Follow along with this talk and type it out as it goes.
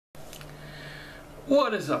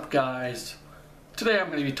What is up, guys? Today I'm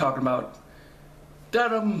going to be talking about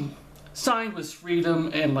that I'm signed with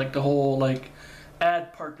Freedom and like the whole like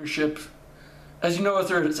ad partnership. As you know,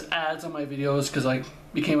 there's ads on my videos because I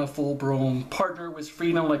became a full-blown partner with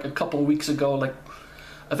Freedom like a couple of weeks ago, like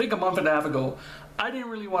I think a month and a half ago. I didn't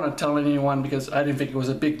really want to tell anyone because I didn't think it was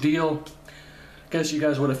a big deal. Guess you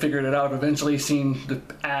guys would have figured it out eventually, seeing the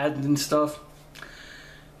ads and stuff.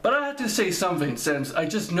 But I had to say something, since I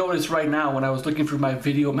just noticed right now when I was looking through my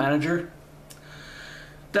video manager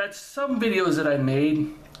that some videos that I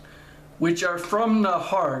made, which are from the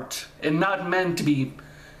heart and not meant to be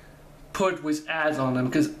put with ads on them,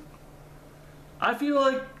 because I feel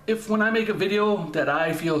like when I make a video that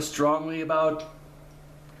I feel strongly about,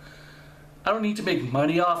 I don't need to make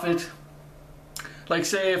money off it. Like,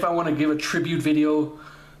 say if I want to give a tribute video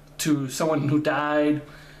to someone who died,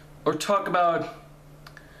 or talk about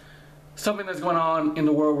something that's going on in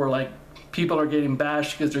the world where like people are getting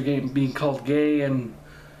bashed because they're being called gay, and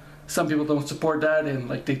some people don't support that and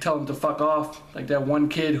like they tell them to fuck off. Like that one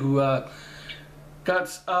kid who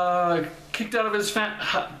got kicked out of his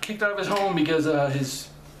home because his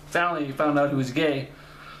family found out he was gay,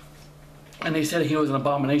 and they said he was an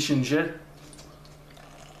abomination and shit.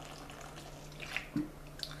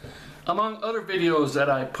 Among other videos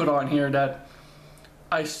that I put on here, that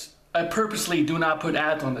I purposely do not put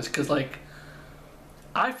ads on this, because like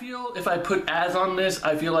I feel if I put ads on this,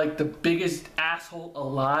 I feel like the biggest asshole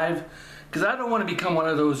alive, because I don't want to become one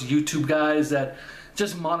of those YouTube guys that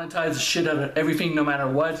just monetize the shit out of everything no matter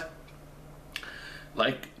what.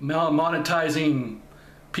 Like monetizing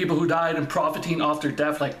people who died and profiting off their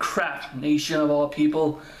death, like Craft Nation of all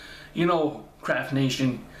people. You know, Craft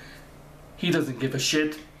Nation, he doesn't give a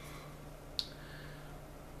shit.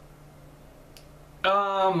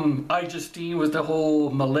 Justine was the whole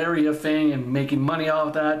malaria thing and making money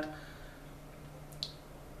off that.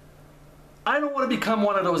 I don't want to become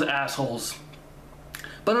one of those assholes.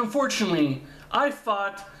 But unfortunately, I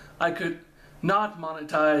thought I could not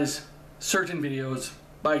monetize certain videos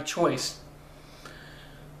by choice.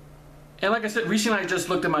 And like I said, recently I just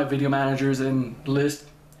looked at my video managers and list,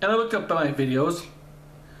 and I looked up my videos,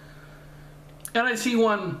 and I see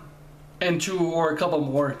one and two or a couple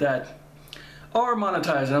more that are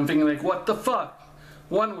monetized, and I'm thinking like, what the fuck?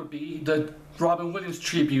 One would be the Robin Williams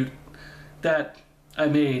tribute that I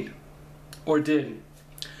made or did.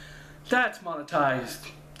 That's monetized.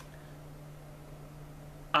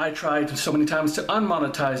 I tried so many times to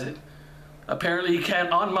unmonetize it. Apparently you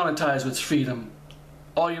can't unmonetize with Freedom.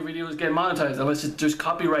 All your videos get monetized unless there's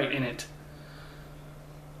copyright in it.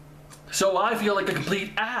 So I feel like a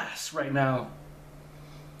complete ass right now.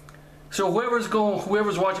 So whoever's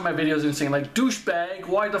watching my videos and saying like, douchebag,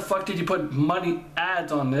 why the fuck did you put money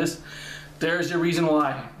ads on this? There's your reason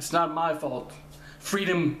why. It's not my fault.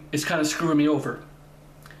 Freedom is kind of screwing me over,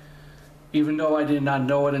 even though I did not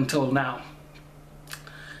know it until now.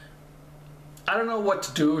 I don't know what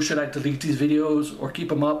to do. Should I delete these videos or keep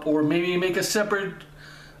them up, or maybe make a separate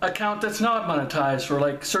account that's not monetized for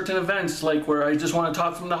like certain events, like where I just want to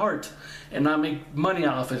talk from the heart and not make money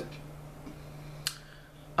off it?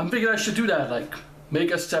 I'm thinking I should do that, like make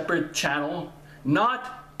a separate channel,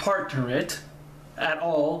 not partner it at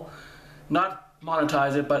all, not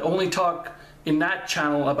monetize it, but only talk in that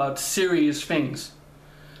channel about serious things.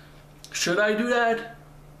 Should I do that?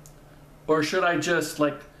 Or should I just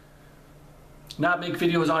like not make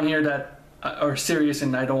videos on here that are serious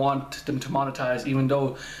and I don't want them to monetize, even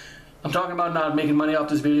though I'm talking about not making money off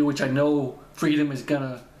this video, which I know Freedom is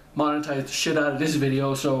gonna monetize the shit out of this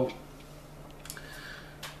video, so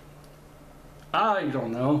I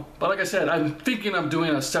don't know. But like I said, I'm thinking of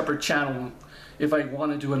doing a separate channel if I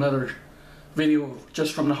want to do another video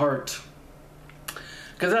just from the heart,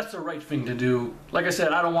 because that's the right thing to do. Like I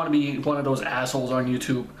said, I don't want to be one of those assholes on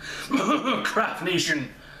YouTube. Craft Nation.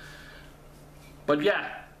 But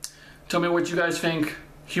yeah, tell me what you guys think.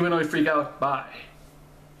 Humanoid Freak out. Bye.